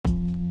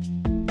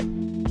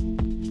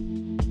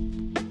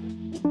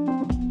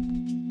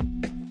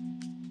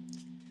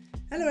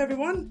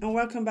everyone, and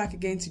welcome back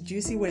again to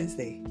Juicy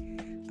Wednesday.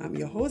 I'm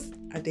your host,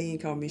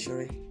 Adeyinka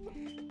Omishore,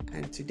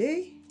 and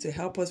today, to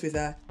help us with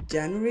our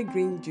January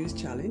Green Juice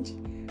Challenge,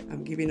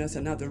 I'm giving us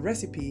another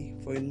recipe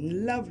for a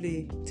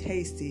lovely,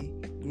 tasty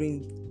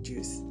green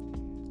juice.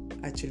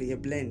 Actually, a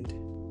blend.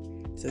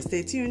 So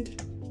stay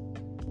tuned.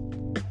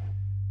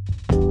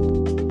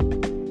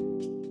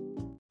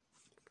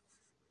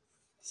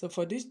 So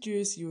for this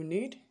juice, you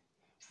need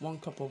 1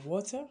 cup of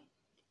water,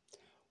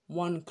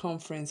 1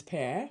 conference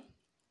pear,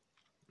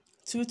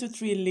 2 to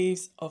 3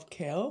 leaves of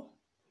kale,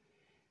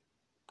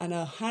 and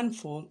a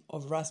handful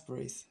of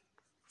raspberries.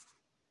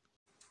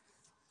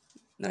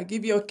 Now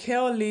give your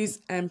kale leaves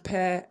and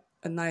pear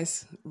a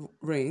nice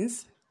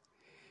rinse.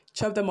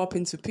 Chop them up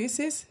into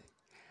pieces.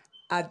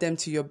 Add them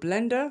to your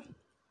blender.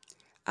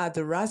 Add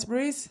the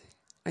raspberries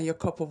and your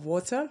cup of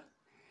water.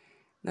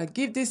 Now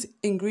give these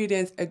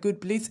ingredients a good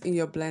blitz in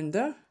your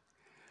blender.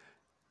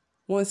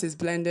 Once it's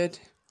blended,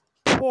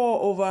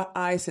 pour over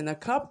ice in a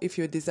cup if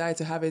you desire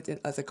to have it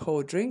as a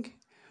cold drink,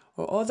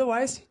 or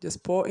otherwise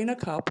just pour in a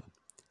cup,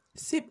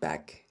 sit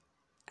back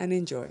and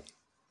enjoy.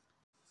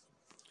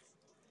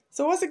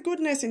 So what's the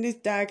goodness in this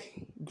dark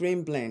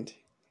green blend?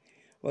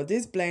 Well,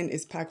 this blend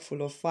is packed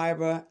full of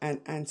fiber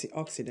and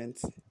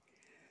antioxidants.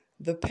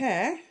 The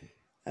pear,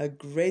 a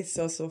great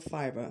source of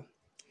fiber,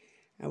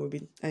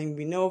 and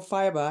we know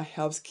fiber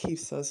helps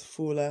keeps us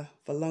fuller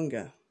for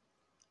longer.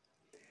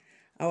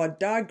 Our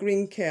dark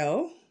green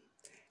kale,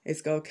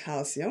 it's got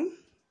calcium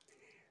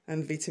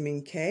and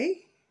vitamin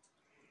K.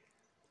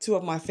 2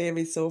 of my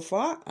favorites so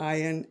far,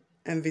 iron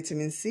and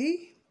vitamin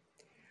C.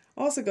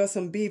 Also got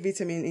some B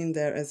vitamin in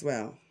there as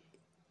well.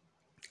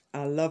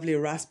 Our lovely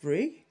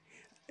raspberry,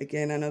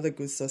 again another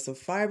good source of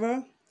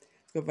fiber.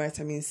 It's got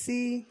vitamin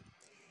C,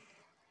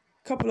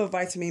 couple of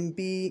vitamin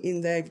B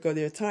in there. You've got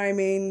your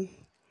thiamine.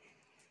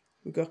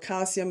 We've got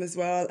calcium as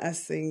well,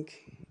 as zinc.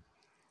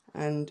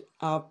 And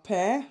our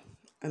pear,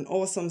 an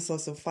awesome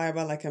source of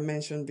fiber like I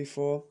mentioned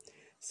before.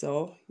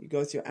 So you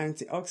got your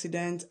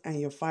antioxidant and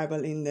your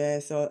fiber in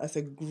there. So that's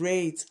a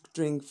great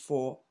drink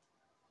for,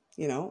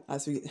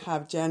 as we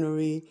have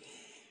January,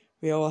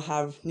 we all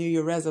have New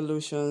Year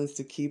resolutions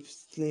to keep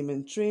slim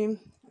and trim.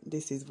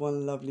 This is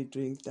one lovely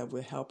drink that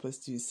will help us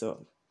do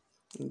so.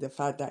 In the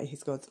fact that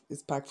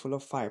it's packed full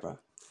of fiber.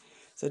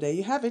 So there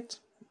you have it.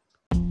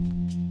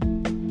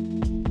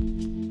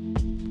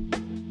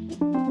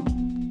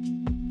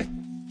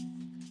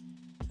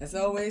 As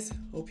always,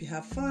 hope you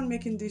have fun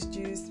making this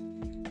juice.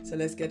 So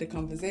let's get the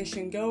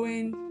conversation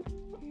going.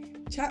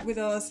 Chat with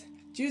us,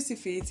 Juicy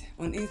Feet,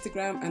 on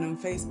Instagram and on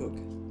Facebook.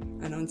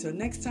 And until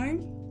next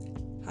time,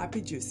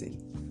 happy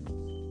juicing.